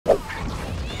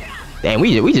Damn,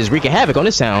 we just wreaking havoc on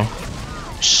this town.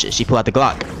 Shit, she pulled out the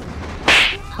Glock.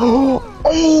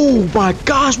 Oh my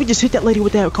gosh, we just hit that lady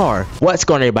with that car. What's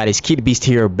going on, everybody? It's Key the Beast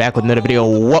here, back with another video.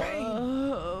 What?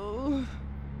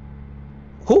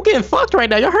 Who getting fucked right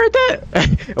now? Y'all heard that?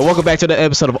 And welcome back to the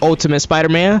episode of Ultimate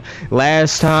Spider-Man.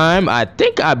 Last time, I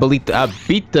beat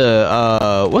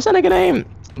the what's that nigga name?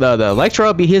 The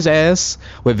Electro beat his ass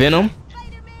with Venom.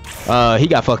 He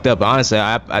got fucked up. Honestly,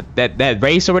 that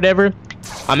race or whatever.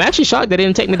 I'm actually shocked that it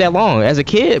didn't take me that long. As a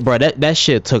kid, bro, that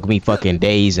shit took me fucking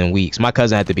days and weeks. My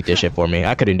cousin had to beat this shit for me.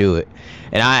 I couldn't do it.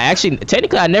 And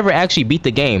technically, I never actually beat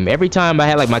the game. Every time I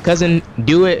had like my cousin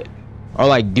do it or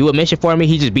like do a mission for me,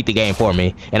 he just beat the game for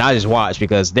me, and I just watched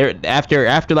because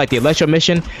after like the Electro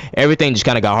mission, everything just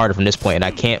kind of got harder from this point, and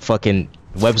I can't fucking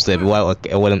web slip. Well, I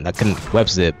couldn't web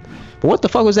slip. But what the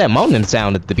fuck was that moaning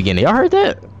sound at the beginning? Y'all heard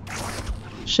that?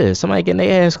 Shit, somebody getting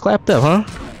their ass clapped up,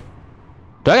 huh?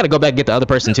 Do I gotta go back and get the other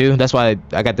person too? That's why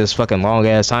I got this fucking long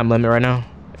ass time limit right now.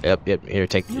 Yep. Here,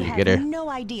 get her. You have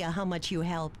no idea how much you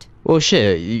helped. Well,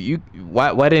 shit.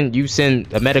 Why didn't you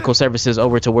send medical services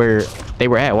over to where they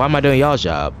were at? Why am I doing y'all's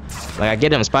job? Like, I get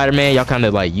them, Spider-Man. Y'all kind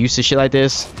of like used to shit like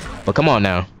this, but come on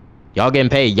now, y'all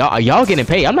getting paid. Y'all getting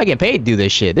paid. I'm not getting paid to do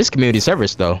this shit. This is community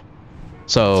service though,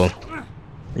 so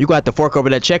you got to fork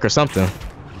over that check or something.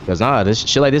 Cause nah, this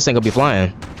shit like this ain't gonna be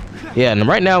flying. Yeah, and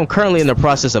right now I'm currently in the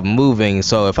process of moving,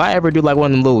 so if I ever do like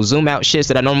one of them little zoom out shits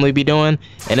that I normally be doing,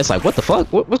 and it's like, what the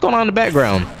fuck? What's going on in the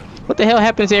background? What the hell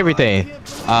happened to everything?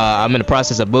 I'm in the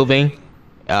process of moving.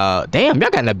 Damn, y'all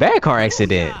got in a bad car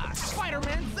accident.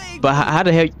 But how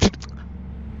the hell?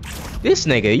 This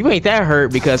nigga, you ain't that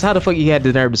hurt, because how the fuck you had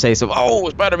the nerve to say so? Oh,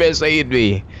 Spider-Man saved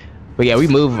me. But yeah,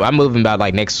 I'm moving about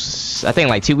like next, I think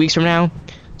like 2 weeks from now.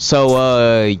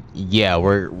 So yeah,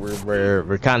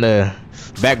 we're kind of,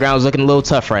 background's looking a little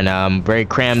tough right now. I'm very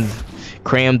crammed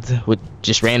with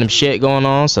just random shit going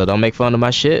on, so don't make fun of my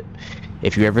shit.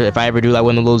 If I ever do like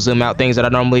one of the little zoom out things that I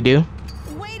normally do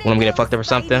when I'm getting fucked up or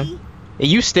something, and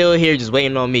you still here just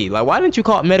waiting on me, like, why didn't you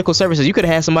call medical services? You could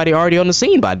have had somebody already on the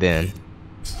scene by then.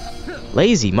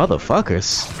 Lazy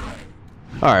motherfuckers.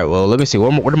 All right, well, let me see.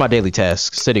 What are my daily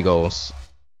tasks? City goals.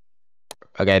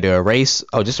 I gotta do a race.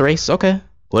 Oh, just a race? Okay.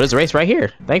 Well, there's a race right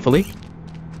here, thankfully.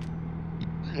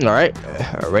 All right,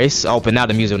 a race. Oh, but now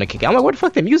the music gonna kick. I'm like, where the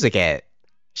fuck the music at?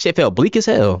 Shit felt bleak as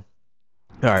hell.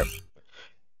 All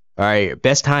right.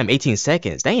 Best time 18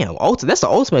 seconds. Damn, that's the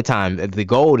ultimate time. The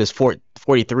gold is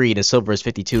 43, and silver is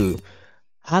 52.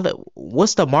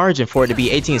 What's the margin for it to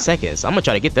be 18 seconds? I'm gonna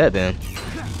try to get that then.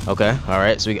 Okay, all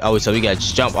right. So we gotta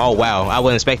just jump. Oh wow, I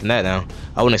wasn't expecting that. Now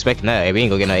I wasn't expecting that. Hey, we ain't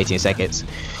gonna get no 18 seconds.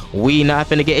 We not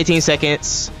finna get 18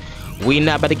 seconds. We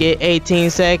not about to get 18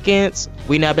 seconds.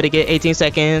 We not about to get 18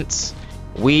 seconds.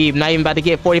 We not even about to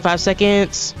get 45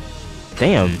 seconds.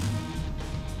 Damn.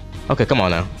 Okay, come on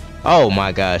now. Oh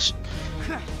my gosh.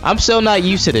 I'm still not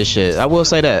used to this shit. I will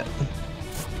say that.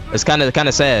 It's kind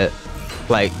of sad.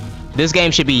 Like, this game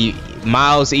should be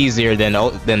miles easier than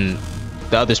the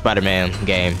other Spider-Man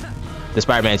game, the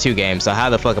Spider-Man 2 game. So how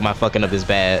the fuck am I fucking up this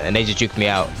bad? And they just juked me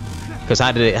out. Cause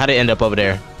how did it end up over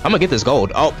there? I'm gonna get this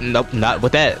gold. Oh nope, not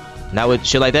with that. Not with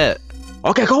shit like that.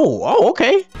 Okay, gold. Oh,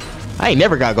 okay. I ain't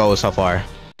never got gold so far.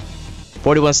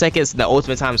 41 seconds. The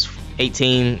ultimate time's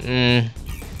 18.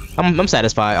 I'm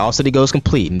satisfied. All city goals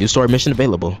complete. New story mission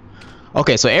available.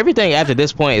 Okay, so everything after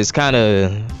this point is kind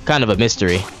of a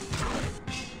mystery.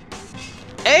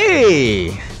 Hey,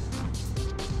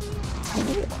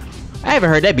 I haven't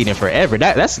heard that beat in forever.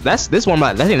 That's this one.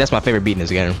 I think that's my favorite beat in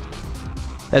this game.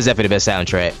 That's definitely the best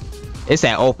soundtrack. It's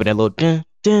that open, that little dun,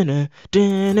 dun, dun,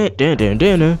 dun, dun, dun,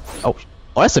 dun, dun. Oh,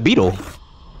 that's a Beetle.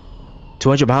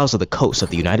 200 miles of the coast of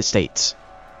the United States.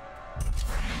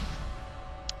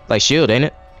 Like Shield, ain't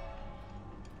it?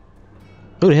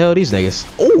 Who the hell are these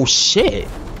niggas? Oh shit!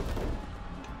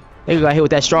 They got hit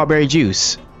with that strawberry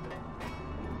juice.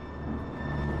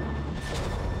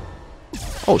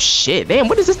 Oh shit! Damn,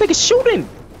 what is this nigga shooting?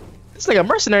 This like a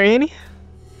mercenary, ain't he?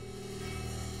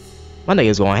 My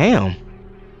nigga's going ham.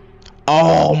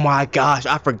 Oh my gosh,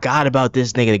 I forgot about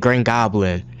this nigga, the Green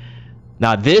Goblin.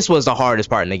 Now this was the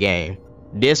hardest part in the game.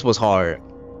 This was hard.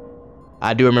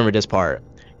 I do remember this part.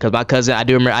 Cause my cousin,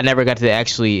 I never got to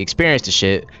actually experience the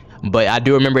shit. But I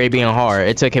do remember it being hard.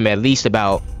 It took him at least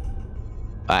about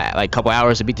like a couple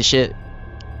hours to beat the shit.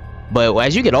 But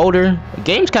as you get older,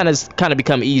 games kind of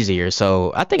become easier.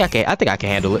 So I think I can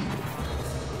handle it.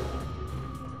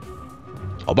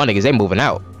 Oh, my niggas, they moving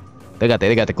out. They got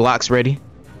the Glocks ready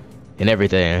and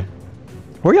everything.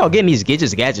 Where y'all getting these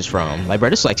gadgets from? Like, bro,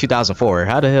 this is like 2004.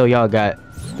 How the hell y'all got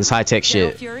this high-tech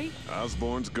shit? Fury?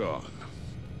 Osborn's gone.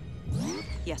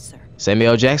 Yes, sir.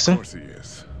 Samuel Jackson? Of course he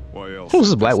is. Why else? Who's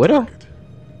this, Black Widow?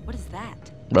 What is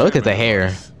that? Bro, look at the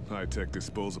hair. High-tech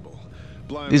disposable.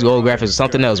 These gold graphics are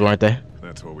something else, weren't they?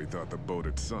 That's what we thought the boat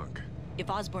had sunk. If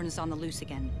Osborn is on the loose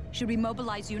again, should we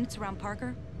mobilize units around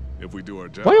Parker? If we do our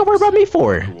job, Why y'all worry about me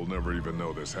for? we'll never even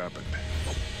know this happened.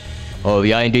 Oh,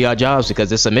 y'all ain't do y'all jobs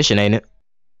because it's a mission, ain't it?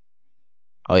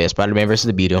 Oh yeah, Spider-Man versus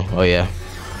the Beetle. Oh yeah.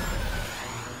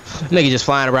 Nigga just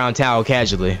flying around town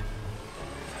casually.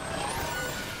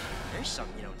 There's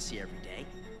something you don't see every day.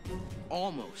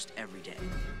 Almost every day.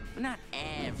 But not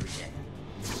every day.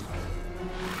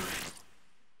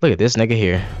 Look at this nigga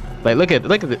here. Like look at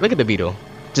the Beetle.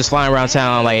 Just flying around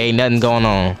town like ain't nothing going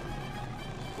on.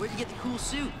 Where'd you get the cool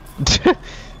suit?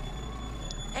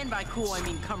 And by cool I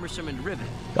mean cumbersome and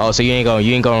riveting. Oh, so you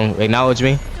ain't gonna acknowledge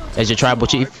me as your tribal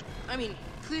chief? I mean,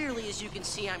 clearly as you can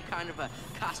see I'm kind of a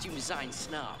costume design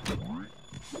snob.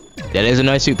 That is a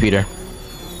nice suit, Peter. Okay,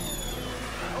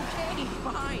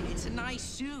 fine. It's a nice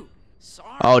suit. Sorry.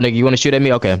 Oh, nigga, you wanna shoot at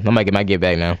me? Okay, I might get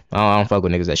back now. I don't fuck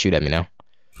with niggas that shoot at me now.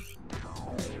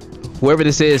 Whoever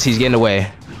this is, he's getting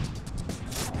away.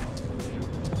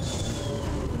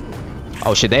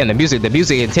 Oh shit, damn, the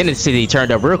music intensity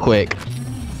turned up real quick.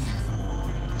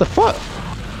 The fuck?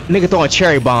 Nigga throwing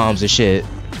cherry bombs and shit.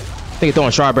 Nigga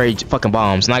throwing strawberry fucking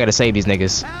bombs, and I gotta save these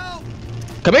niggas. Help!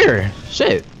 Come here!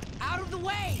 Shit. Out of the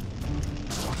way!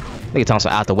 Nigga telling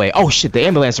some out the way. Oh shit, the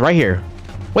ambulance right here.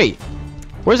 Wait,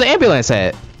 where's the ambulance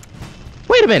at?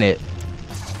 Wait a minute.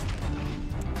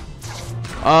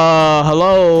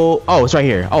 Hello? Oh, it's right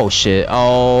here. Oh shit.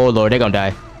 Oh lord, they gonna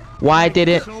die. Why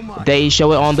didn't they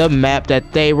show it on the map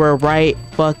that they were right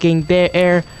fucking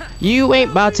there? You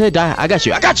ain't about to die. I got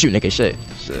you, nigga. Shit,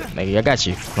 nigga, I got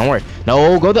you. Don't worry.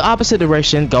 No, go the opposite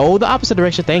direction. Go the opposite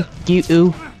direction. Thank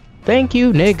you,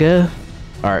 nigga.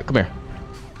 All right, come here.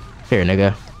 Here,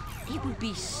 nigga. It would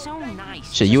be so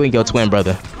nice. Shit, you ain't your twin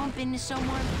brother. Bump into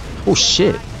someone. Oh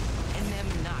shit. And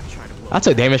them not try to blow I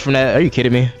took damage from that. Are you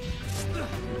kidding me?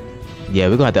 Yeah,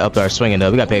 we're gonna have to up our swinging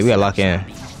up. We gotta lock in.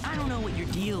 I don't know what your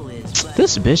deal is, but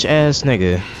This bitch ass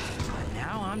nigga.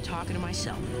 now I'm talking to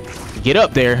myself. Get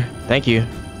up there. Thank you.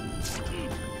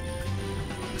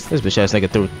 This bitch ass nigga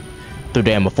threw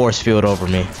damn a force field over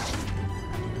me.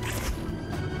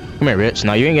 Come here, Rich.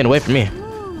 No, you ain't getting away from me.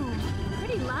 Ooh,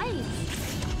 pretty light.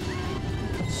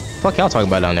 Fuck y'all talking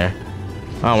about down there?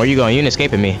 Oh, where you going? You ain't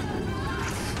escaping me.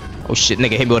 Oh shit,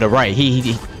 nigga hit me with a right.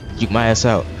 He juke my ass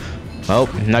out. Oh,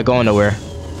 not going nowhere. Come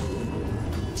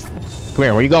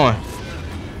here, where you going?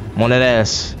 I'm on that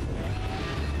ass.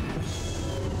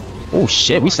 Oh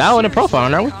shit, we styling and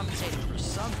profiling, aren't we? Compensating for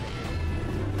something.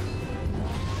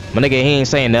 My nigga, he ain't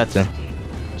saying nothing.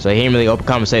 So he ain't really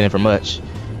overcompensating for much.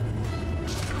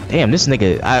 Damn, this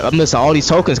nigga, I'm missing all these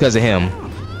tokens because of him.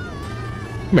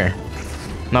 Come here.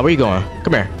 Now, where you going?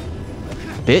 Come here.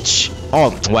 Bitch. Oh,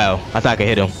 wow. I thought I could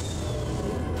hit him.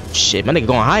 Shit, my nigga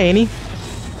going high, ain't he?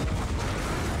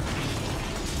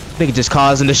 Nigga just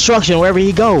causing destruction wherever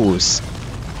he goes.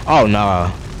 Oh,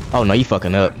 nah. Oh, no, you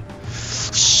fucking up.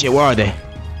 Shit, where are they?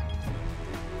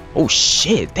 Oh,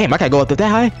 shit. Damn, I gotta go up that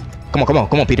high? Come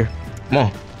on, Peter.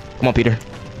 Come on, Peter.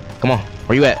 Come on.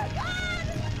 Where you at?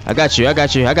 I got you.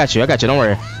 Don't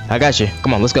worry. I got you.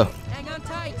 Come on, let's go. Hang on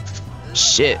tight.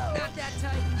 Shit. Not that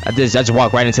tight. I just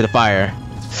walked right into the fire.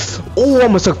 Oh, I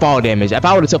almost took fall damage. If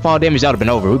I would have took fall damage, that would have been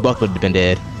over. We both would have been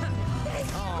dead.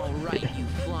 All right, you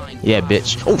flying. Yeah, fox.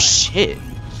 bitch. Oh, shit.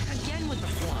 Again with the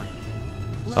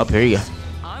flying. Up here you go.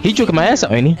 I'm He juking my ass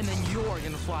out, ain't he? And then you're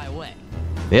gonna fly away.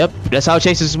 Yep, that's how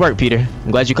chases work, Peter.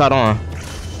 I'm glad you caught on.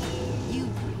 You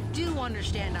do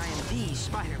understand I am the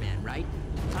Spider-Man, right?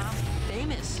 I'm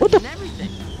famous What the and everything.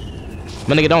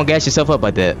 My nigga, don't gas yourself up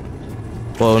like that.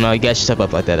 Well, no, you gas yourself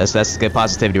up like that. That's good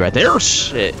positivity right there. Oh,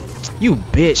 shit. You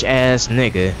bitch ass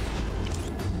nigga.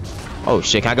 Oh,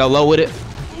 shit. Can I go low with it?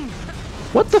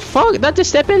 What the fuck? Did I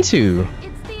just step into?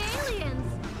 It's the aliens.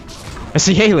 It's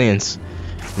the aliens.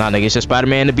 Nah, nigga, it's just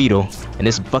Spider-Man and the Beetle. And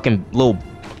this fucking little...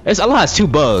 It's a lot. It's two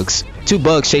bugs. Two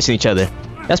bugs chasing each other.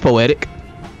 That's poetic.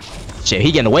 Shit,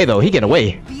 he getting away, though. He getting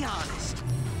away. Be honest. Do you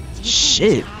think Shit.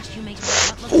 this costume makes my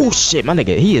butt look Oh better? shit, my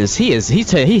nigga,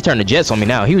 he turned the jets on me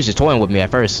now. He was just toying with me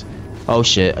at first. Oh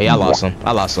shit, yeah, I lost him.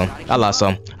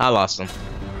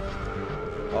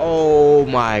 Oh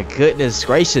my goodness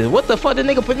gracious, what the fuck? The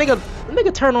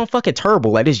nigga turn on fucking turbo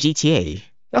like this GTA.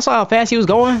 That's how fast he was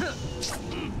going.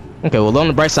 Okay, well on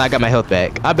the bright side, I got my health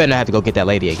back. I better not have to go get that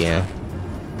lady again.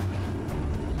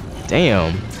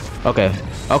 Damn. Okay,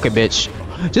 bitch.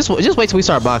 Just wait till we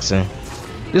start boxing.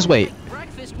 Just wait.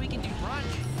 Breakfast, we can do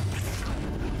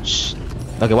brunch. Shh.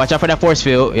 Okay, watch out for that force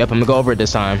field. Yep, I'm gonna go over it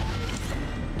this time.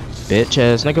 Bitch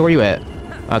ass nigga, where you at?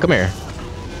 Come here.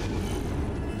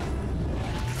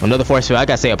 Another force field. I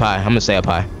gotta stay up high. I'm gonna stay up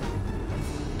high.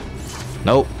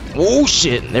 Nope. Oh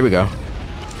shit. There we go.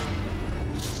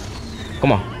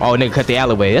 Come on. Oh, nigga, cut the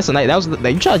alleyway. That's a nice. That was.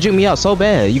 You tried to juke me out so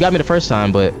bad. You got me the first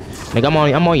time, but nigga,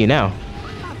 I'm on you now.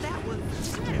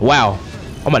 Wow.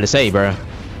 I'm about to say, bro.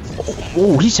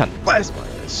 Oh, he's trying to blast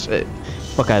my shit.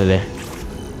 Fuck out of there.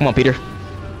 Come on, Peter.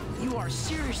 You are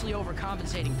seriously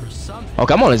overcompensating for something.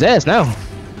 Okay, I'm on his ass now.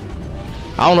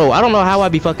 I don't know how I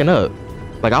be fucking up.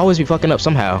 Like I always be fucking up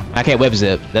somehow. I can't web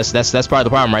zip. That's part of the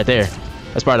problem right there.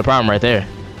 That's part of the problem right there.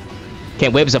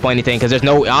 Can't web zip on anything because there's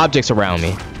no objects around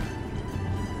me.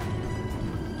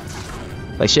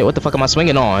 Like shit, what the fuck am I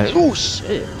swinging on? Oh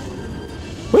shit.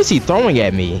 What is he throwing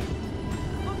at me?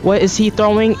 What is he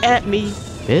throwing at me,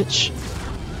 bitch?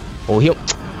 Oh,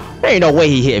 there ain't no way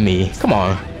he hit me. Come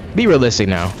on, be realistic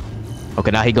now. Okay,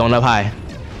 now he going up high.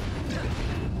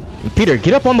 Peter,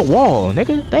 get up on the wall,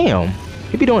 nigga. Damn,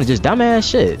 he be doing just dumbass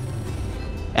shit.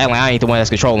 Acting like I ain't the one that's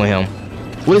controlling him.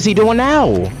 What is he doing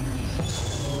now?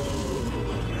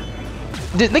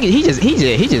 This nigga,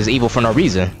 he just evil for no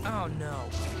reason. Oh no.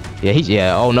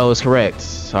 Yeah, oh no is correct.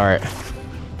 Alright.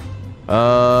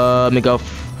 Let me go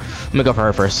for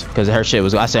her first. Cause her shit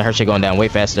was, I said her shit going down way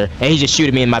faster. And he just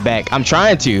shooting me in my back. I'm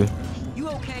trying to. You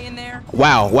okay in there?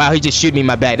 Wow, he just shooting me in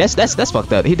my back. That's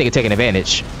fucked up. He think he's taking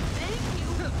advantage.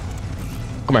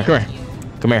 Come here.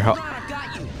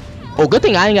 Oh, good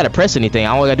thing I ain't gotta press anything.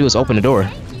 All I gotta do is open the door.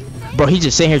 Bro, he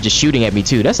just sitting here just shooting at me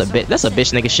too. That's a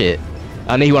bitch nigga shit.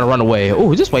 I know you wanna run away.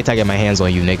 Oh, just wait till I get my hands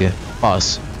on you, nigga.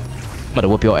 Boss. I'm gonna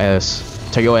whoop your ass.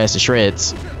 Tear your ass to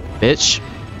shreds, bitch.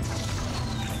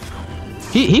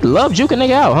 He loved juking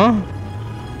nigga out, huh?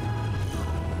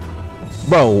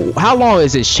 Bro, how long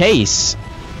is this chase?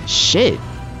 Shit.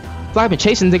 I've been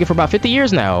chasing nigga for about 50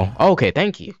 years now. Okay,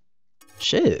 thank you.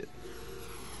 Shit.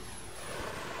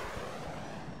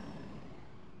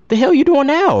 The hell you doing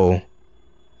now?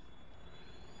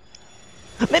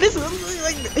 Man, this is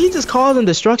like he just causing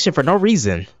destruction for no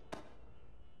reason.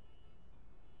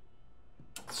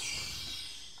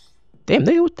 Damn,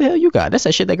 nigga, what the hell you got? That's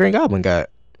that shit that Green Goblin got.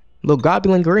 Little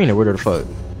Goblin Green or whatever the fuck.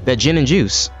 That gin and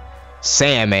juice.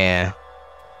 Sandman.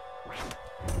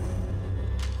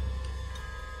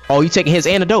 Oh, you taking his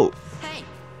antidote? Hey,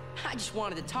 I just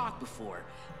wanted to talk before.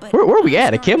 But Where we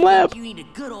at? A chem lab? You need a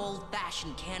good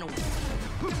old-fashioned can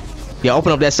of. Yeah,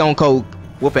 open up that Stone Cold.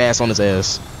 Whoop ass on his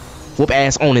ass. Whoop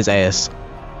ass on his ass.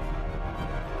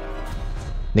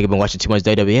 Nigga been watching too much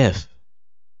WWF.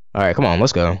 All right, come on,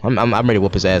 let's go. I'm ready to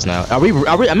whoop his ass now. Are we?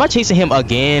 Am I chasing him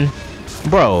again,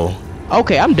 bro?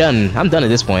 Okay, I'm done. I'm done at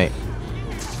this point.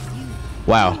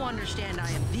 You Wow. understand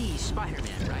I am the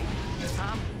Spider-Man, right?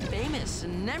 I'm famous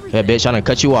and everything. Yeah, bitch, I'm gonna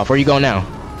cut you off. Where you going now?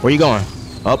 Where you going?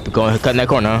 Up, going cutting that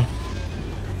corner. Huh?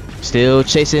 Still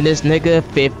chasing this nigga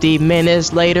 50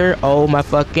 minutes later. Oh my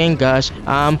fucking gosh,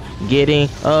 I'm getting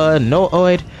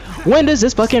annoyed. When does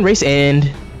this fucking race end?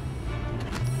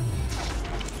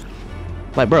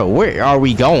 Like, bro, where are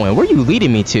we going? Where are you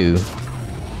leading me to?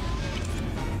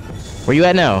 Where you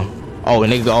at now? Oh,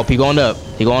 nigga, oh, he going up.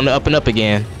 He going up and up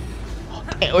again.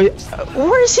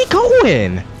 Where is he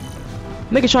going?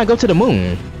 Nigga trying to go to the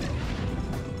moon.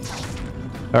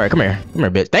 All right, come here,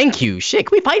 bitch. Thank you. Shit,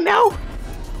 can we fight now?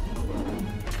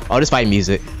 Oh, this fight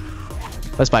music.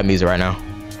 Let's fight music right now.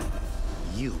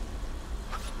 You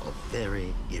are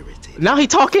very irritating. Now he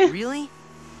talking? Really?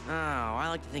 Oh, I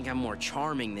like to think I'm more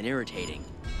charming than irritating.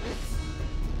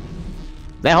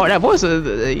 That voice,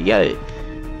 you got it.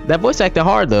 That voice acting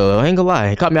hard though. I ain't gonna lie,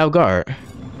 it caught me off guard.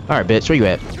 All right, bitch, where you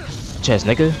at? Chest,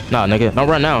 nigga. Nah, nigga, don't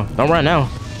run now. Don't run now.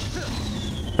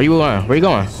 Where you going? Where you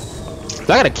going? Do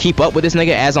I gotta keep up with this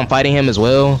nigga as I'm fighting him as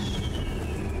well?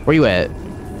 Where you at?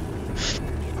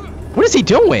 What is he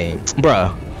doing,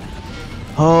 bruh?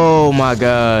 Oh my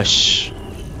gosh.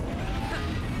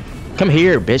 Come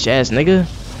here, bitch ass nigga.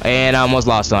 And I almost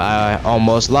lost him. I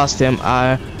almost lost him.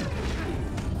 Come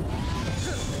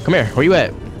here. Where you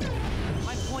at?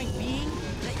 My point being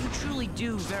that you truly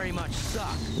do very much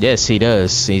suck. Yes, he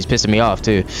does. He's pissing me off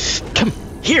too. Come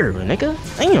here, nigga.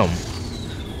 Damn.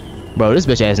 Bro, this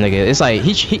bitch ass nigga. It's like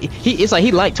it's like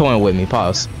he like toying with me.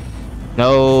 Pause.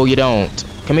 No, you don't.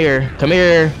 Come here. Come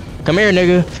here. Come here,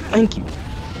 nigga. Thank you.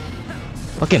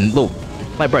 Fucking little.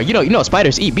 Like, bro, you know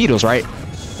spiders eat beetles, right?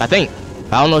 I think.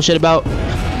 I don't know shit about.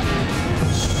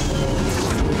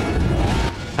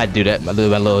 I'd do that. I do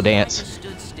my little dance.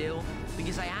 Stood still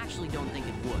because I actually don't think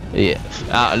it would. Yeah.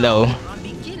 I know. I'm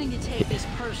beginning to take this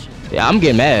personally. Yeah, I'm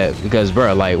getting mad because,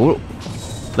 bro, like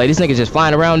this nigga just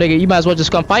flying around, nigga. You might as well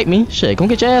just come fight me. Shit, come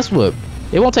get your ass whooped.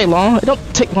 It won't take long. It don't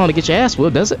take long to get your ass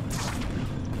whooped, does it?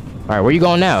 All right, where you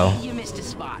going now? You missed a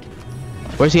spot.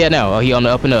 Where's he at now? Oh, he on the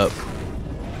up and up.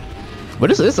 But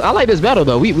this I like this battle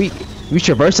though. We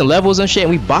traversing levels and shit.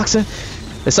 And we boxing.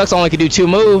 It sucks I only can do 2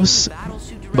 moves.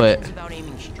 But About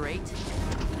aiming straight.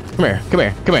 come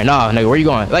here. Nah, nigga, where you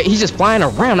going? Like he's just flying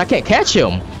around. I can't catch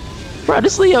him. Bro,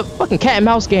 this is a fucking cat and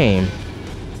mouse game.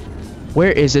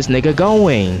 Where is this nigga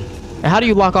going? And how do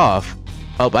you lock off?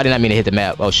 Oh, I did not mean to hit the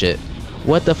map. Oh shit.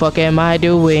 What the fuck am I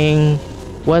doing?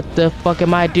 What the fuck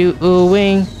am I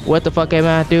doing? What the fuck am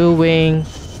I doing?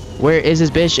 Where is this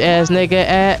bitch ass nigga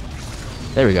at?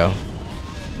 There we go.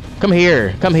 Come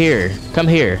here. Come here. Come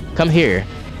here. Come here.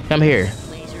 Come here.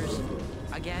 Lasers.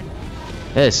 Again.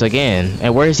 Yes, again.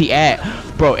 And where is he at?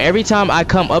 Bro, every time I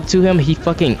come up to him, he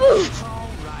fucking...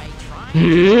 Alright,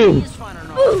 trying. It's fun or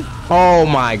not. Oh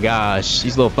my gosh.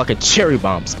 These little fucking cherry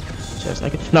bombs. Just,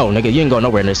 nigga. No, nigga, you ain't going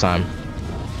nowhere this time.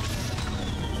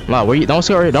 No, where you? Don't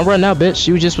scare. Don't run now, bitch.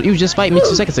 You just fighting me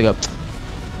 2 seconds ago.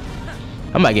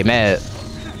 I might get mad.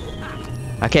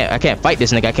 I can't fight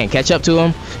this nigga. I can't catch up to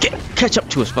him. Catch up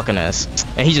to his fucking ass.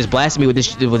 And he just blasted me with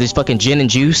this fucking gin and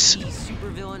juice.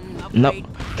 Supervillain No. upgrade.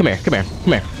 Come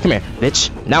here,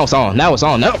 bitch. Now it's on. No,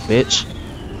 bitch.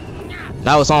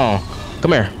 Now it's on.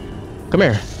 Come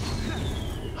here.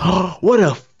 What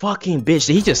a fucking bitch.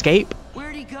 Did he just escape?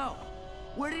 Where'd he go?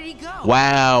 Where did he go?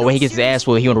 Wow, when he gets his ass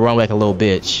full, he wanna run like a little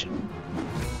bitch. Well,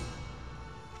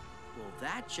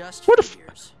 that just What the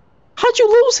figures. How'd you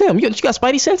lose him? You got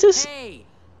spidey senses? Hey,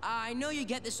 I know you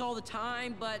get this all the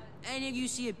time, but any of you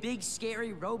see a big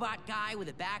scary robot guy with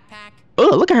a backpack?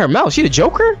 Oh, look at her mouth. She the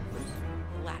Joker?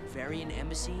 Latverian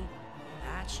embassy?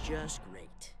 That's just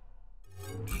great.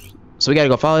 So we gotta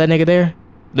go follow that nigga there?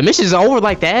 The mission's over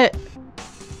like that?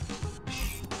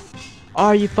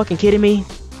 Are you fucking kidding me?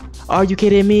 Are you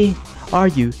kidding me? Are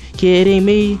you kidding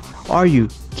me? Are you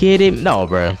kidding? No,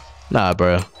 bro. Nah,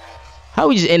 bro. How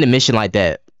we just end the mission like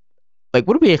that? Like,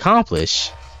 what do we accomplish?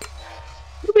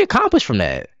 What do we accomplish from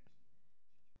that?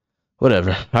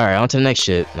 Whatever. Alright, on to the next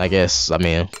shit, I guess. I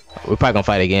mean, we're probably gonna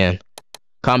fight again.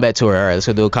 Combat tour. Alright, let's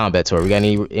go do a combat tour. We got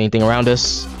anything around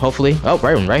us? Hopefully. Oh,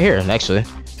 right here, actually.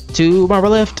 To my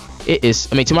left.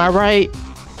 To my right.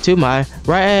 To my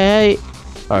right.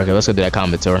 Alright, okay, let's go do that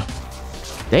combat tour.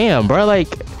 Damn, bro, like,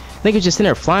 niggas just sitting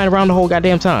there flying around the whole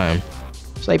goddamn time.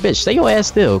 It's like, bitch, stay your ass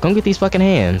still. Come get these fucking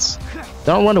hands.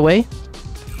 Don't run away.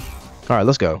 Alright,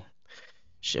 let's go.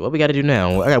 Shit, what we gotta do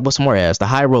now? I gotta whoop some more ass. The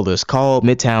high rollers call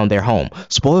Midtown their home.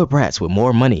 Spoiled brats with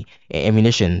more money and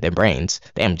ammunition than brains.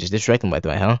 Damn, just disrespecting like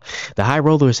that, huh? The high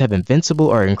rollers have invincible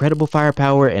or incredible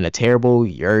firepower and a terrible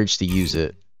urge to use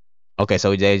it. Okay,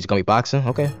 so they're just gonna be boxing?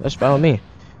 Okay, that's fine with me.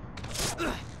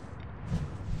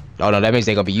 Oh no, that means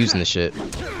they're gonna be using the shit.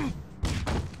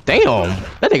 Damn,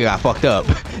 that nigga got fucked up.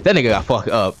 That nigga got fucked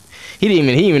up. He didn't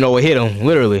even know what hit him,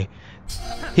 literally.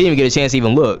 He didn't even get a chance to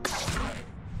even look.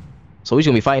 So we just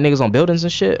gonna be fighting niggas on buildings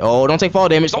and shit? Oh, don't take fall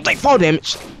damage. Don't take fall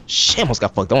damage. Shit, almost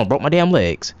got fucked up. I broke my damn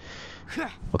legs.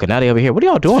 Okay, now they over here. What are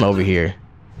y'all doing over here?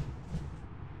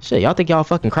 Shit, y'all think y'all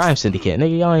fucking crime syndicate.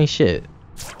 Nigga, y'all ain't shit.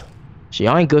 Shit,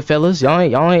 y'all ain't good fellas. Y'all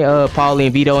ain't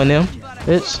Pauline Vito and them.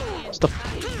 Bitch.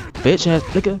 Bitch ass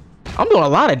nigga. I'm doing a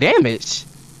lot of damage.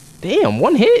 Damn,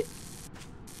 1 hit?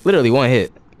 Literally 1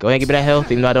 hit. Go ahead and give me that health,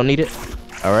 even though I don't need it.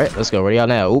 Alright, let's go. Where y'all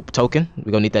now? Oop, token.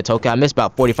 We're gonna need that token. I missed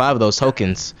about 45 of those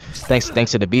tokens. Thanks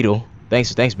to the Beetle.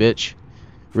 Thanks, bitch.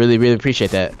 Really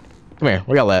appreciate that. Come here.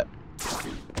 Where y'all at?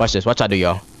 Watch this. Watch I do,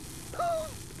 y'all.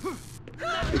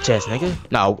 Bitch ass nigga.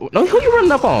 No, who you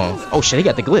running up on? Oh shit, he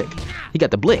got the glick. He got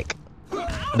the blick.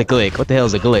 The glick. What the hell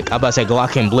is a glick? I'm about to say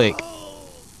Glock and blick.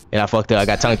 And I fucked up. I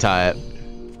got tongue tied.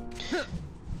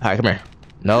 Alright, come here.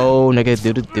 No, nigga,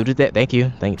 do that. Thank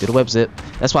you. Do the web zip.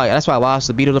 That's why I lost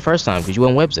the Beetle the first time, because you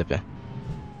wasn't web zipping.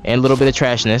 And a little bit of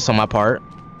trashness on my part.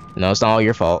 You know, it's not all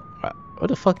your fault. Where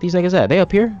the fuck these niggas at? They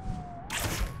up here?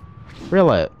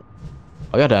 Real at?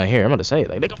 Oh, y'all down here. I'm about to say,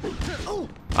 like, nigga.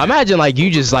 Imagine like you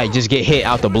just get hit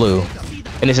out the blue,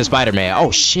 and it's a Spider-Man.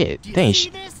 Oh shit. Dang.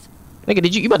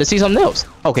 Nigga, you about to see something else?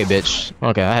 Okay, bitch.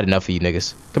 Okay, I had enough of you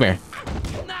niggas. Come here.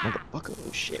 Motherfucker.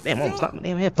 Oh shit. Damn, almost knocked my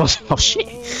damn headphones. Oh shit.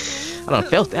 I done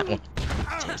felt that one.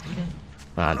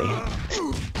 Ah, damn.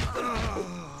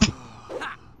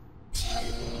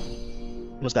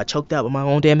 Almost got choked out with my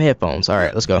own damn headphones.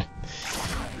 Alright, let's go.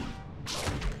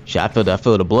 Shit, I feel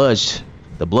the blood.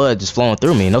 The blood just flowing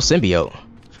through me. No symbiote.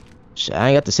 Shit, I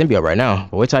ain't got the symbiote right now.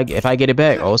 But wait till if I get it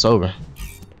back. Oh, it's over.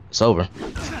 It's over.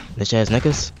 Bitch ass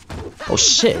niggas. Oh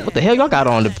shit, what the hell y'all got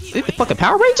on? The fucking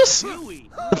Power Rangers?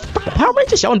 The fucking Power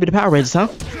Rangers? Y'all wanna be the Power Rangers, huh?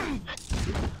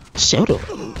 Shit, what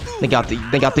the... They got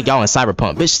y'all in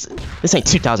Cyberpunk, bitch. This ain't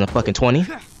 2020.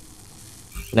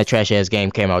 That trash ass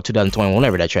game came out 2021.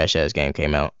 Whenever that trash ass game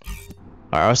came out.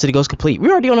 Alright, our city goes complete.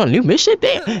 We already on a new mission.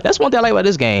 Damn, that's one thing I like about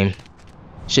this game.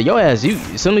 Shit, your ass, you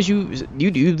as soon as you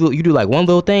do like one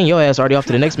little thing, your ass already off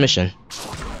to the next mission.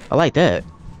 I like that.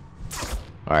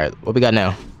 All right, what we got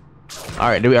now? All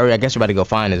right, I guess we're about to go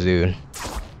find this dude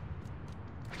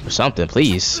or something,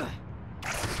 please.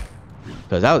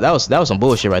 Cause that was some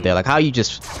bullshit right there. Like how you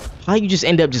just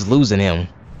end up just losing him.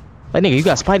 Like nigga, you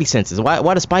got spidey senses. Why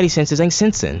the spidey senses ain't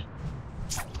sensing?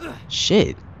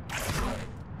 Shit.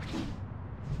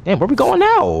 Damn, where we going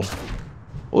now?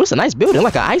 Oh, it's a nice building,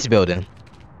 like an ice building.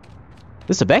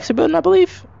 This is a Baxter building, I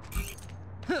believe.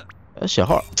 That shit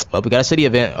hard. Oh, we got a city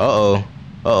event.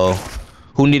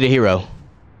 Who need a hero?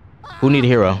 Who need a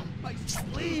hero?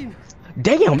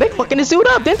 Damn, they fucking this dude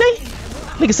up, didn't they?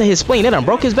 Nigga said his spleen, that done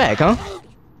broke his back, huh?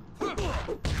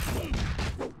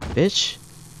 Bitch.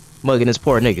 Mugging this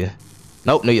poor nigga.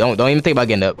 Nope, no, don't even think about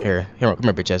getting up. Here, come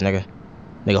here, bitch ass nigga.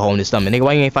 Nigga holding his stomach. Nigga,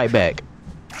 why you ain't fight back?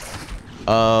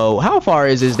 How far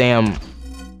is this damn...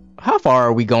 How far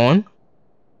are we going?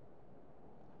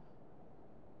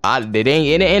 It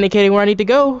ain't indicating where I need to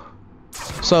go.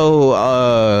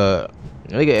 So,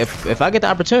 nigga, if I get the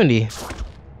opportunity,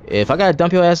 if I gotta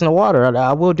dump your ass in the water,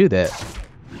 I will do that.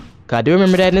 Cause I do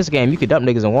remember that in this game, you could dump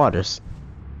niggas in waters.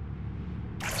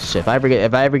 Shit,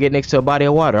 if I ever get next to a body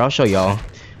of water, I'll show y'all.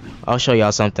 I'll show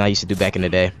y'all something I used to do back in the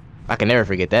day. I can never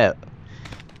forget that.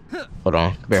 Hold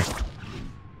on, come here.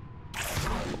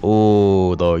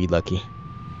 Oh, Lord, you lucky.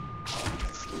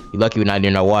 You lucky we're not near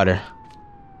no water.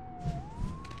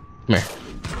 Come here.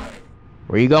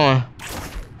 Where you going?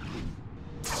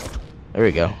 There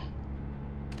we go.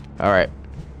 Alright.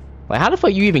 Like, how the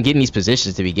fuck you even get in these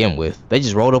positions to begin with? They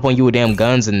just rolled up on you with damn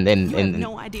guns and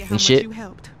no idea how much shit. you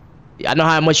helped. I know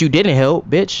how much you didn't help,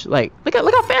 bitch. Like, look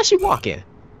how fast you walking.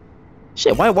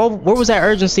 Shit, where was that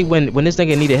urgency when this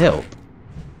nigga needed help?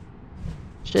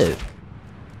 Shit.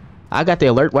 I got the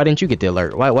alert. Why didn't you get the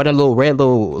alert? Why didn't little red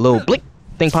little blink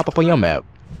thing pop up on your map?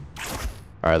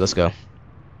 All right, let's go.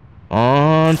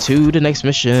 On to the next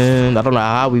mission. I don't know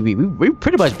how we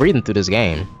pretty much breathing through this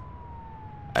game.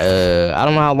 I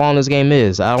don't know how long this game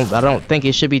is. I don't think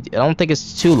it should be. I don't think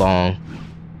it's too long.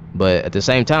 But at the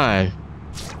same time,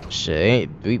 shit,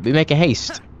 we making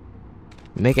haste.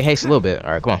 We making haste a little bit.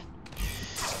 All right, come on.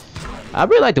 I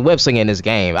really like the web slinging in this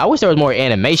game. I wish there was more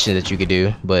animation that you could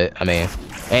do, but I mean,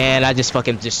 and I just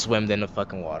swimmed in the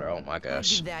fucking water. Oh my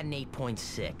gosh. Give that an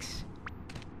 8.6.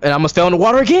 And I almost fell in the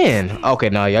water again. Okay,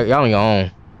 no, y'all on your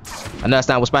own. I know that's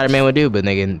not what Spider-Man would do, but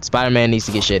nigga, Spider-Man needs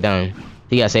to get shit done.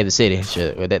 He gotta save the city.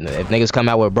 Shit. If niggas come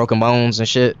out with broken bones and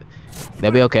shit,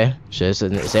 they'll be okay. Shit,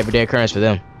 it's everyday occurrence for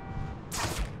them.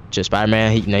 Just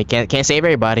Spider-Man, he can't save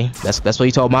everybody. That's what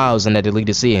he told Miles in that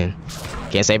deleted scene.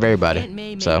 Can't save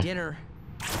everybody. So.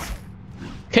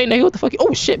 Okay, nigga, what the fuck?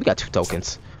 Oh shit, we got 2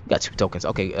 tokens.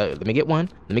 Okay, let me get one.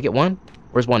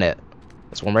 Where's one at?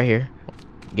 That's one right here.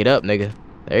 Get up, nigga.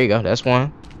 There you go. That's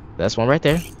one. That's one right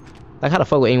there. Like, how the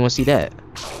fuck would anyone see that?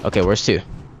 Okay, where's 2?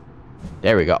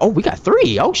 There we go. Oh, we got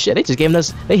 3. Oh shit, they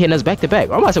hitting us back to back.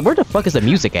 I'm about to say, where the fuck is the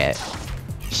music at?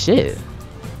 Shit.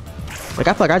 Like,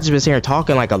 I feel like I just been sitting here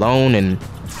talking like alone and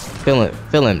feeling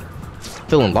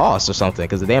lost or something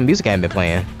because the damn music hadn't been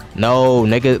playing. No,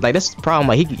 nigga, like that's the problem.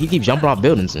 Like he keeps jumping off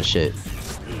buildings and shit.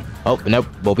 Oh nope,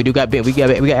 but we got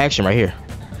action right here.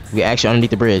 We got action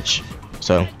underneath the bridge.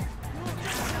 So,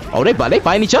 oh they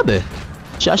fighting each other.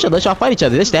 Shit, I should let y'all fight each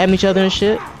other. They stabbing each other and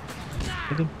shit.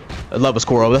 I love a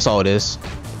squirrel. That's all it is.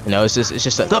 You know, it's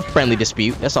just a friendly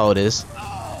dispute. That's all it is.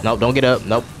 Nope, don't get up.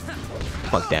 Nope.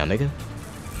 Fuck down, nigga.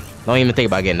 Don't even think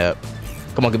about getting up.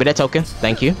 Come on, give me that token.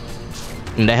 Thank you.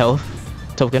 And that health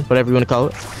token, whatever you want to call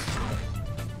it.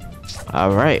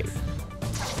 All right.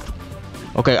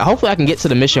 Okay, hopefully I can get to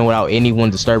the mission without anyone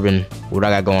disturbing what I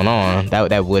got going on.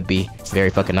 That would be very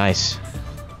fucking nice.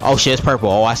 Oh shit, it's purple.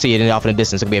 Oh, I see it off in the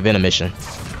distance. It could be a venom mission.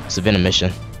 It's a venom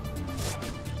mission.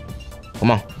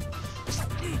 Come on.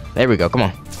 There we go. Come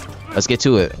on. Let's get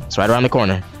to it. It's right around the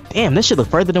corner. Damn, this shit look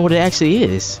further than what it actually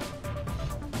is.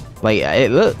 Like,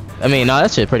 look. I mean, no,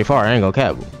 that shit pretty far. I ain't gonna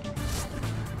cap.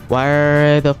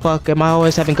 Why the fuck am I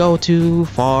always having to go too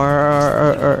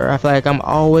far? I feel like I'm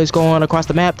always going across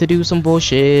the map to do some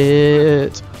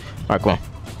bullshit. Alright, come on.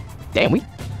 Damn, we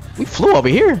flew over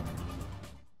here.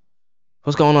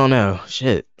 What's going on now?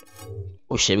 Shit.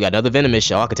 Oh shit, we got another venom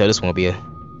mission. Oh, I can tell this one will be a...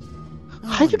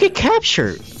 How'd you get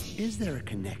captured? Is there a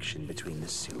connection between the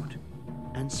suit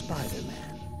and Spider-Man?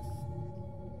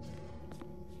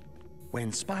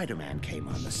 When Spider-Man came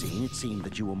on the scene, it seemed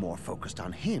that you were more focused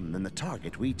on him than the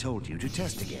target we told you to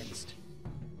test against.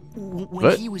 When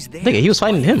what? he was there, Nigga, he was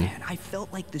fighting him. Man, I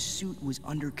felt like the suit was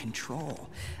under control.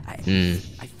 I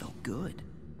felt good.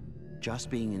 Just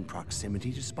being in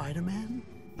proximity to Spider-Man?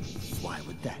 Why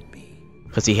would that be?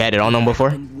 Cause he had it on him before.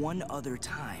 And one other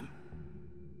time.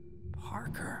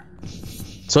 Parker.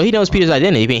 So he knows Peter's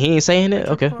identity, but he ain't saying it.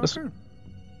 Okay, that's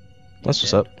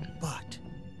what's up. But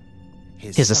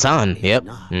He's a son. is Yep.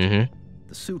 not. Mm-hmm.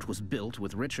 The suit was built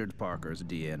with Richard Parker's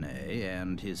DNA,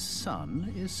 and his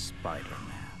son is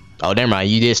Spider-Man. Oh, never mind.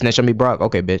 You did snitch on me, Brock.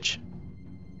 Okay, bitch.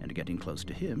 And getting close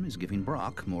to him is giving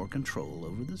Brock more control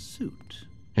over the suit.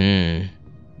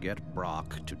 Get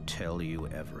Brock to tell you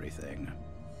everything.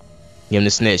 Give him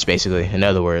the snitch, basically. In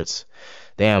other words.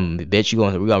 Damn, bitch, we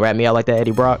gonna rat me out like that,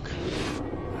 Eddie Brock?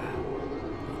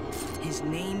 His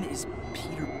name is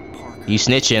Peter Parker. You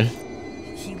snitching.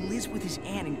 He lives with his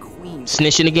aunt in Queens.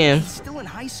 Snitching again. He's still in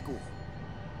high school.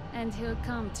 And he'll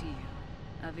come to you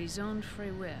of his own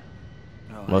free will.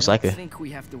 Oh, Most I likely. don't think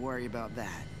we have to worry about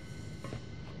that.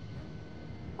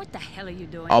 What the hell are you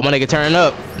doing? Oh, my nigga turning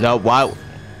up. No, why?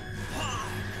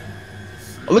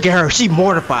 Look at her. She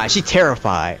mortified. She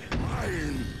terrified.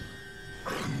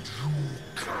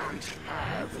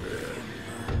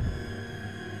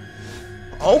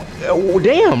 Oh,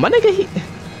 damn. My nigga,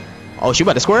 Oh, she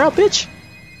about to square up, bitch?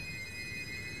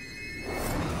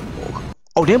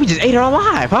 Oh, damn. We just ate her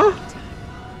alive, huh?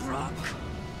 Brock.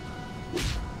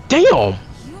 Damn.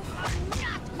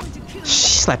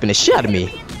 She's slapping the shit out of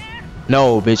me.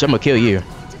 No, bitch. I'm gonna kill you.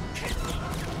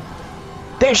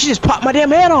 Damn, she just popped my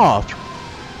damn head off.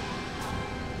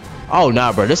 Oh,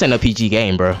 nah, bro. This ain't a PG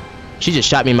game, bro. She just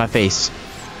shot me in my face.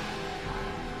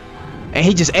 And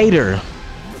he just ate her.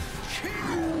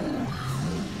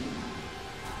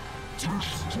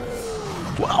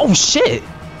 Oh, shit.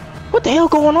 What the hell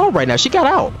going on right now? She got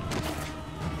out.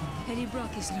 Eddie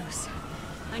Brock is loose.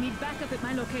 I need backup at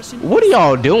my location. What are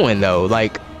y'all doing, though?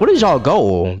 Like, what is y'all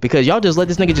goal? Because y'all just let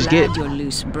this nigga just get... You're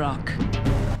loose, Brock.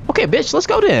 Okay, bitch. Let's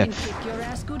go then. Kick your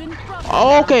ass good and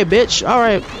proper. Okay, bitch. All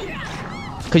right.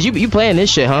 Cause you playing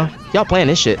this shit, huh? Y'all playing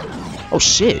this shit. Oh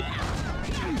shit.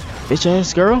 Bitch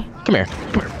ass girl. Come here,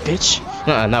 bitch.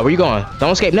 Nah, where you going?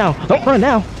 Don't escape now. Don't run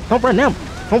now. Don't run now.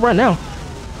 Don't run now.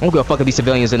 I don't give a fuck if these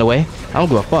civilians in the way. I don't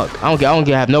give a fuck. I don't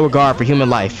have no regard for human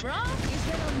life.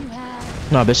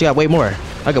 No, bitch, you got way more.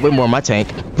 I got way more in my tank,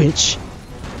 bitch.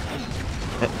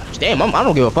 Damn, I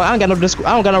don't give a fuck. I don't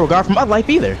got no regard for my life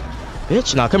either.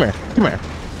 Bitch, nah, come here,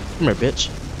 bitch.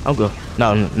 I'm good.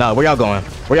 No, where y'all going?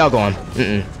 Where y'all going?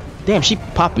 Damn, she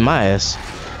popping my ass.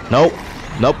 Nope.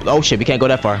 Oh shit, we can't go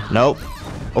that far. Nope.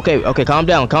 Okay, calm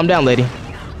down, lady.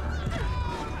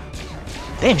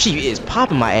 Damn, she is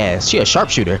popping my ass. She a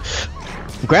sharpshooter.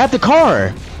 Grab the car.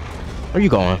 Where you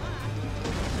going?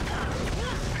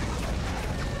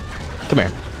 Come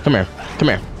here. Let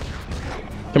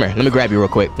me grab you real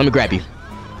quick. Let me grab you.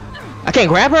 I can't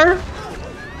grab her?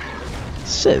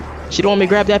 Shit. She don't want me to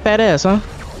grab that fat ass, huh?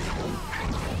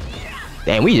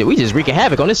 Damn, we just wreaking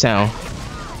havoc on this town.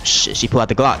 Shit, she pulled out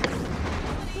the Glock.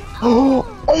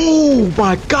 Oh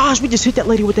my gosh, we just hit that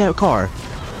lady with that car.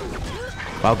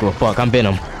 I'll go fuck. I'm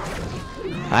Venom.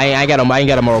 I ain't got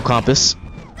a moral compass.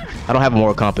 I don't have a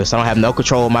moral compass. I don't have no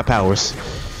control of my powers.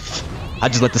 I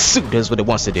just let the suit do what it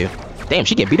wants to do. Damn,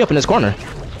 she get beat up in this corner.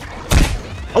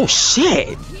 Oh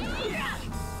shit.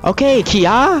 Okay,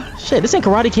 Kia. Shit, this ain't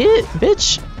Karate Kid,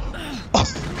 bitch. Oh,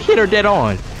 hit her dead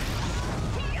on.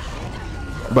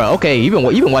 Bro, okay, you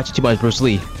been watching too much Bruce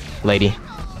Lee, lady.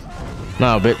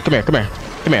 No, bitch, come here.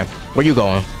 Where you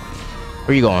going?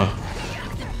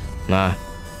 Nah.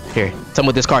 Here, tell me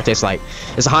what this car tastes like.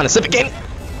 It's a Honda Civic, ain't it?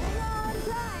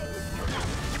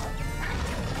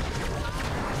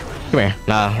 Come here.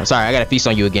 Nah, I'm sorry, I gotta feast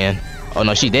on you again. Oh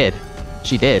no, she dead.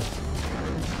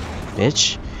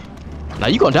 Bitch. Nah,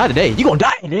 you gonna die today.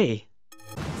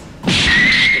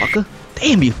 Fucker.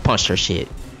 Damn, you punched her shit.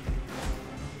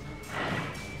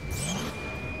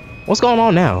 What's going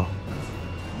on now?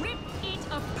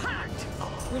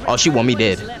 Oh, she want me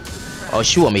dead.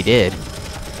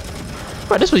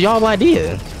 Bro, this was y'all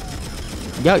idea.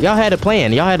 Y'all had a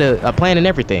plan. Y'all had a plan and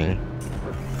everything.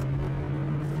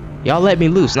 Y'all let me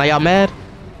loose. Now y'all mad?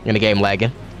 And the game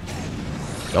lagging.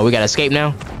 Oh, we gotta escape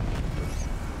now?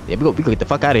 Yeah, we go get the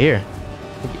fuck out of here.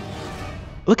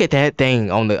 Look at that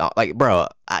thing on the... like, bro,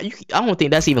 I don't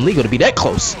think that's even legal to be that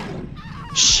close.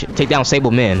 Shit, take down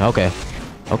Sable Men. Okay.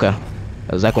 That's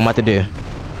exactly what I'm about to do.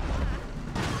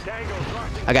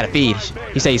 I gotta feed.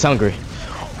 He said he's hungry.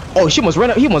 Oh, he almost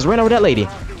ran over that lady.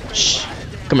 Shh.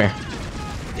 Come here.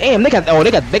 Damn, they got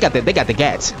the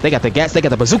gats. They got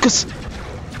the bazookas.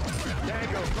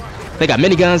 They got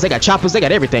miniguns, they got choppers, they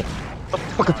got everything. Oh,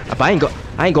 fuck. I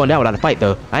ain't going down without a fight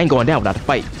though.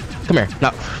 Come here.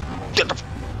 Now get the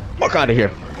fuck out of here,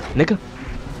 nigga.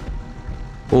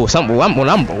 Oh,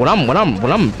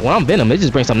 when I'm Venom, it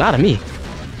just brings something out of me.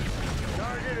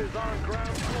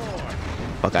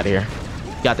 Fuck out of here.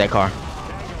 Got that car.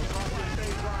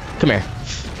 Come here.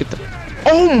 Get the.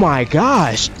 Oh my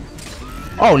gosh.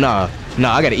 Oh no. No,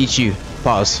 I gotta eat you.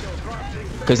 Pause.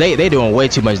 Cause they doing way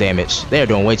too much damage. They are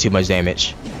doing way too much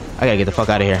damage. I gotta get the fuck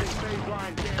out of here.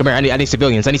 Come here. I need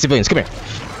civilians. I need civilians. Come here.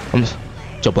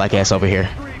 Get your black ass over here.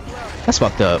 That's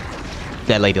fucked up.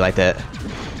 That lady like that.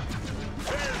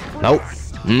 Nope.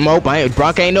 Nope.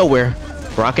 Brock ain't nowhere.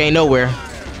 Brock ain't nowhere.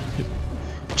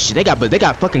 Shit, they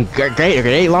got fucking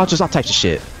grenade launchers, all types of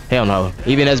shit. Hell no.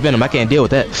 Even as Venom, I can't deal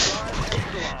with that.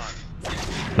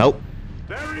 Nope.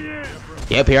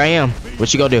 Yep, here I am.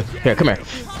 What you gonna do? Here, come here.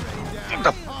 Get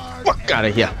the fuck out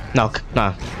of here. No,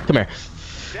 nah. Come here.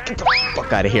 Get the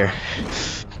fuck out of here.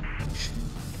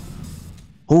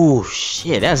 Oh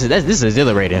shit, this is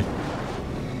exhilarating.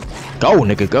 Go,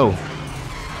 nigga, go.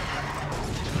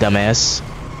 Dumbass.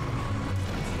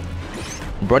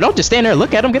 Bro, don't just stand there and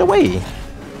look at him. Get away.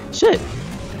 Shit.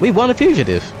 We won a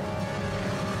fugitive.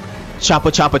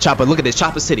 Chopper, chopper, chopper. Look at this.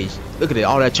 Chopper City. Look at it.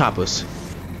 All that choppers.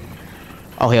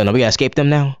 Oh, hell no. We gotta escape them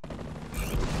now.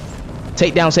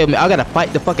 Take down, save me. I gotta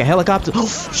fight the fucking helicopter. Oh,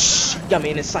 shh. Got me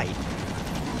in his sight.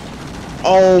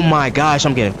 Oh my gosh.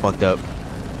 I'm getting fucked up.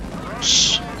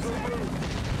 Shh.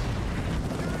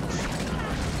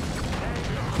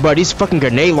 Bro, these fucking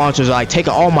grenade launchers are like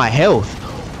taking all my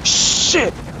health.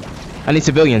 Shit. I need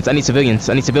civilians. I need civilians.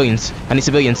 I need civilians. I need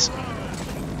civilians.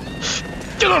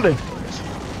 Get on there.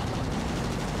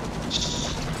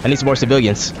 I need some more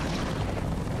civilians.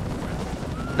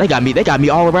 They got me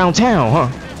all around town, huh?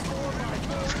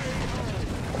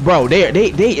 Bro,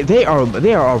 they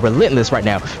are relentless right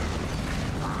now.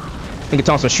 I think it's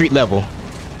on some street level.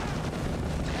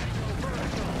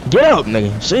 Get up,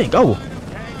 nigga. Shit, go.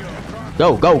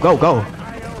 Go, go, go, go.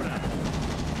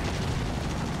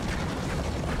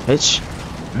 Bitch.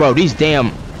 Bro, these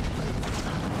damn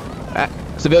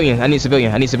civilian. I need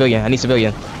civilian. I need civilian. I need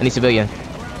civilian. I need civilian.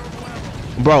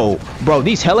 Bro,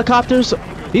 these helicopters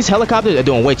are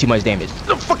doing way too much damage. Get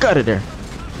the fuck out of there.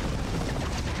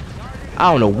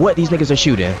 I don't know what these niggas are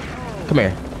shooting. Come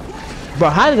here. Bro,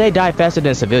 how did they die faster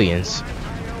than civilians?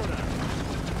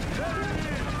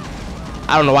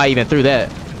 I don't know why I even threw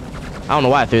that. I don't know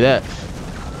why I threw that.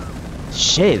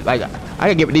 Shit, like, I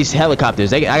gotta get rid of these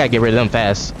helicopters. I gotta get rid of them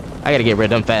fast. I gotta get rid of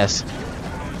them fast.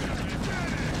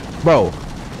 Bro,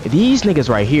 these niggas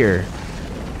right here.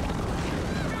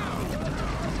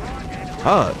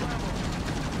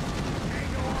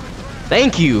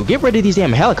 Thank you. Get rid of these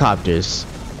damn helicopters.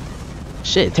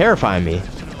 Shit, terrifying me.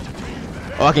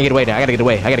 Oh, I can get away now. I gotta get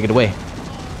away. I gotta get away.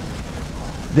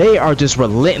 They are just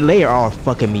relentless. They are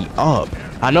fucking me up.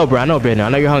 I know, bro. I know, Brandon. I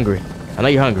know you're hungry. I know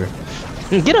you're hungry.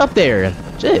 Get up there.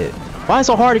 Shit. Why is it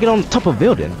so hard to get on top of a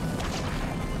building?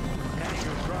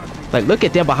 Like, look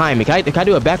at them behind me. Can I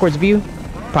do a backwards view?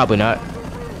 Probably not.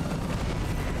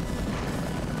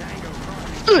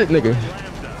 Nigga.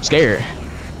 Scared.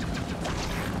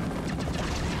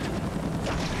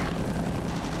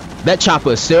 That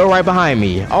chopper is still right behind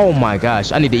me. Oh my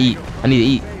gosh. I need to eat. I need to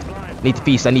eat. I need to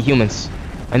feast. I need humans.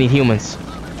 I need humans.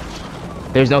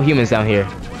 There's no humans down here.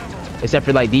 Except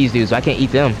for like these dudes. I can't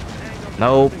eat them.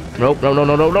 Nope. Nope. No, no,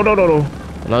 no, no, no, no, no, no.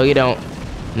 No, you don't.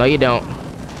 No, you don't.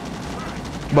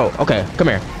 Bro, okay. Come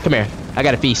here. Come here. I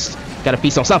gotta feast. Gotta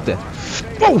feast on something.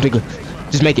 Whoa, nigga.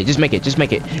 Just make it. Just make it. Just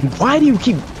make it. Why do you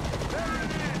keep...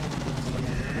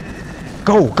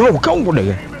 Go, go, go,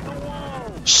 nigga.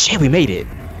 Shit, we made it.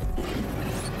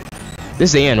 This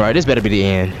is the end, right? This better be the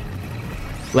end.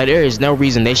 Like, there is no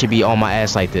reason they should be on my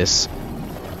ass like this.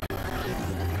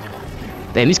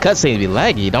 Damn, these cutscenes be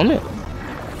laggy, don't it?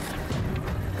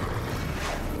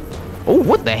 Oh,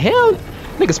 what the hell?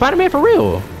 Nigga, Spider-Man for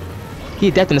real. He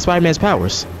adapting to Spider-Man's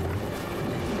powers.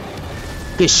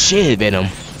 Good shit, Venom.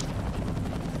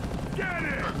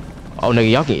 Oh,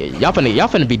 nigga, y'all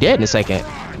finna be dead in a second.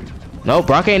 No,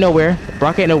 Brock ain't nowhere.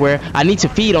 Brock ain't nowhere. I need to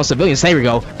feed on civilians. There we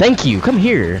go. Thank you. Come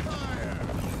here.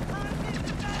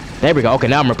 There we go. Okay,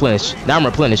 now I'm replenished. Now I'm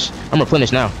replenished. I'm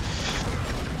replenished now.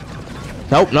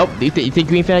 Nope, nope. You think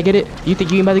you ain't finna get it? You think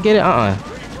you ain't about to get it?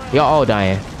 Y'all all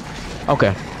dying.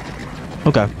 Okay.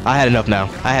 Okay. I had enough now.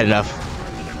 I had enough.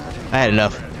 I had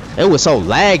enough. It was so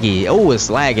laggy. Oh,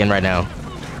 it's lagging right now.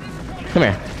 Come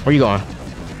here. Where you going?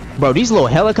 Bro, these little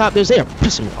helicopters, they are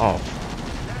pissing me off.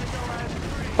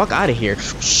 Fuck out of here.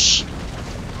 Shh.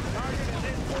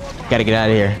 Gotta get out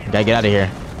of here. Gotta get out of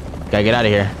here. Gotta get out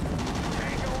of here.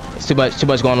 It's too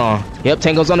much going on. Yep,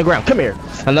 Tango's on the ground. Come here.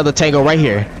 Another Tango right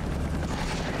here.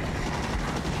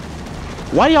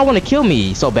 Why do y'all want to kill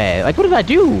me so bad? Like, what did I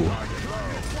do?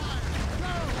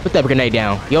 Put that grenade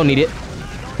down. You don't need it.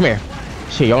 Come here.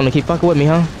 Shit, y'all want to keep fucking with me,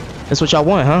 huh? That's what y'all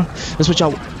want, huh? That's what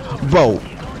y'all... Bro,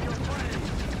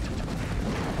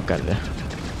 fuck out of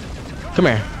there. Come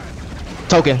here.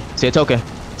 Token. See a token.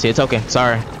 See a token.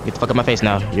 Sorry. Get the fuck out of my face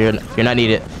now. You're not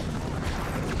needed.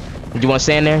 You wanna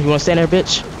stand there? You wanna stand there,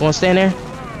 bitch? You wanna stand there?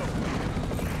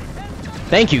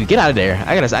 Thank you. Get out of there.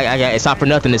 I gotta stop for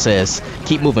nothing, it says.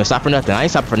 Keep moving. Stop for nothing. I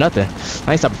ain't stopping for nothing.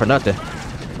 I ain't stopping for nothing.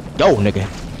 Go, nigga.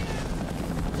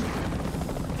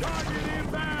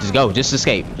 Just go. Just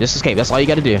escape. Just escape. That's all you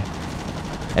gotta do.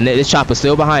 And this chopper's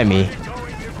still behind me.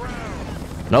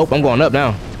 Nope, I'm going up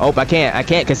now. Oh, I can't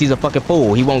because he's a fucking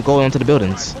fool. He won't go into the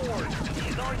buildings.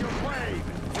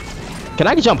 Can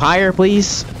I jump higher,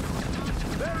 please?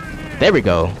 There we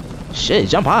go. Shit,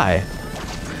 jump high.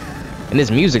 And this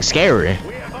music's scary.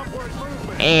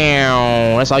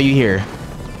 Ow, that's all you hear.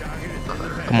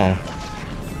 Come on.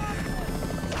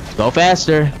 Go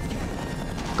faster.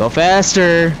 Go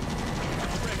faster.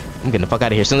 I'm getting the fuck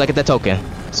out of here as soon as I get that token.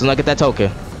 As soon as I get that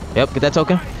token. Yep, get that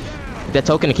token. Get that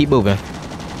token and keep moving.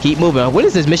 Keep moving. When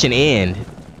does this mission end?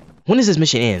 When does this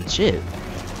mission end? Shit.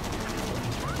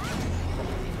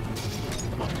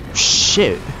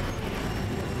 Shit.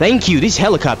 Thank you. These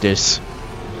helicopters.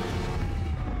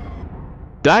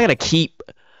 Do I gotta keep...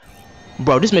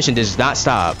 Bro, this mission does not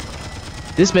stop.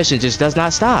 This mission just does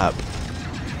not stop.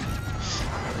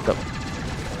 Go.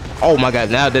 Oh my god.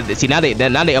 Now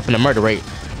they up in the murder rate.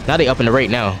 Now they up in the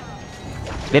rate now.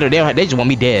 They just want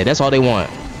me dead. That's all they want.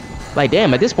 Like,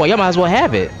 damn, at this point, y'all might as well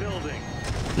have it.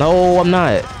 No, I'm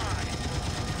not.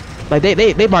 Like,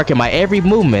 they marking my every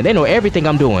movement. They know everything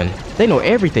I'm doing. They know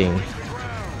everything.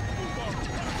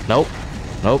 Nope.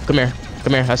 Nope. Come here.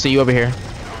 Come here. I see you over here.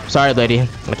 Sorry, lady.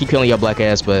 I keep killing your black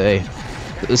ass, but hey,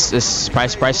 it's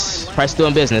price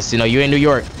doing business. You know, you're in New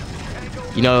York.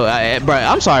 You know, bro.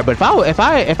 I'm sorry, but if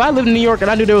I lived in New York and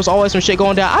I knew there was always some shit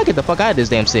going down, I'd get the fuck out of this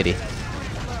damn city.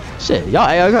 Shit,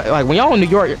 y'all like when y'all in New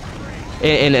York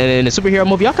in a superhero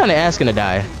movie, y'all kind of asking to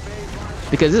die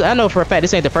because I know for a fact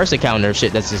this ain't the first encounter of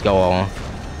shit that's just go on.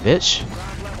 Bitch,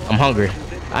 I'm hungry.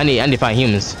 I need to find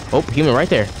humans. Oh, human right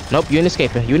there. Nope, you ain't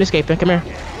escaping. You ain't escaping. Come here.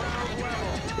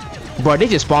 Bro, they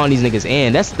just spawn these niggas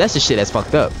in. That's the shit that's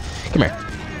fucked up. Come here.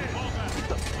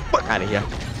 Fuck out of here.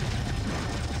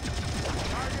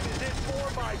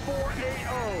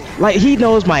 Like, he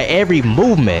knows my every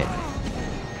movement.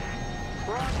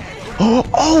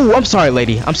 Oh, I'm sorry,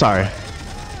 lady. I'm sorry.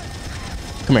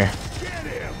 Come here.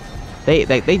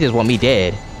 They just want me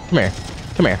dead. Come here.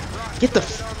 Come here. Get the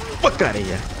fuck out of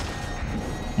here.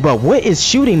 Bro, what is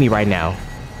shooting me right now?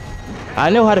 I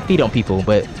know how to feed on people,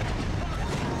 but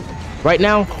right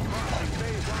now,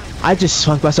 I just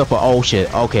sunk myself for oh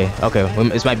shit. Okay.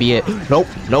 This might be it. Nope.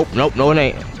 No, it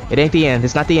ain't. It ain't the end.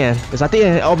 It's not the end. It's not the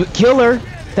end. Oh, kill her.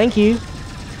 Thank you.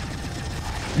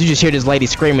 You just hear this lady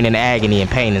screaming in agony and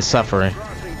pain and suffering.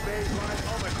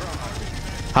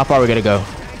 How far are we gonna go?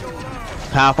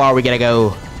 How far are we gonna go?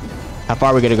 How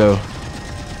far are we gonna go?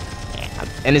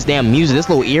 And this damn music, this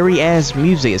little eerie ass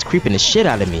music is creeping the shit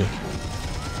out of me.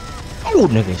 Oh,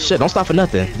 nigga, shit, don't stop for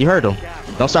nothing. You heard him.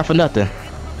 Don't stop for nothing.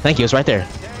 Thank you, it's right there.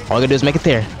 All I gotta do is make it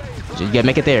there. You gotta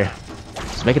make it there.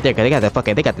 Just make it there, cause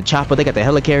they got the chopper, they got the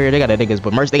helicarrier, they got the niggas,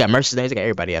 but they got mercenaries, they got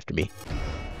everybody after me.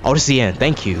 Oh, this is the end.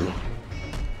 Thank you.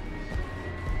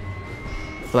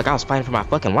 I feel like I was fighting for my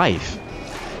fucking life.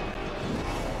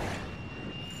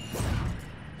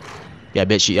 Yeah,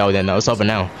 bitch. Oh, yeah, no, it's over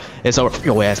now. It's over for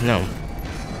your ass now.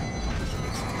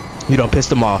 You done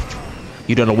pissed him off.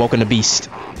 You done awoken the beast.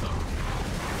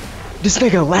 This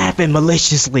nigga laughing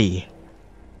maliciously.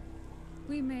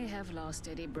 We may have lost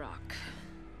Eddie Brock,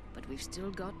 but we've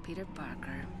still got Peter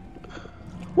Parker.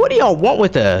 What do y'all want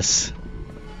with us?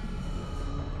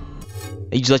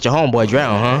 You just let your homeboy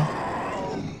drown, huh?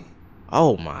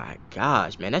 Oh my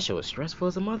gosh, man, that shit was stressful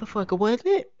as a motherfucker, wasn't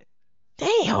it?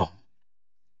 Damn.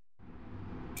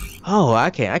 Oh, I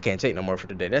can't take no more for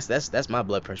today. That's my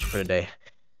blood pressure for today.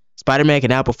 Spider-Man can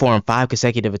now perform 5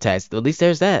 consecutive attacks. At least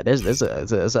there's that. There's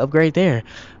an upgrade there.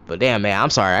 But damn, man,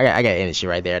 I'm sorry. I got to end this shit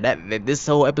right there. This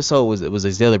whole episode was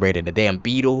exhilarating. The damn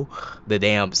Beetle, the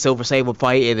damn Silver Sable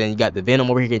fight, and then you got the Venom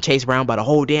over here getting chased around by the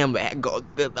whole damn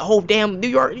New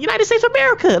York, United States of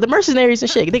America, the mercenaries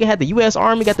and shit. They had the U.S.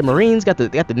 Army, got the Marines, got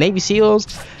the Navy SEALs,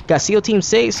 got SEAL Team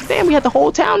 6. Damn, we had the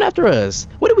whole town after us.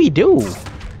 What did we do?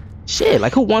 Shit,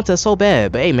 like who wants us so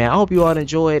bad? But hey, man, I hope you all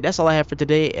enjoyed. That's all I have for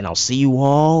today, and I'll see you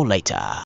all later.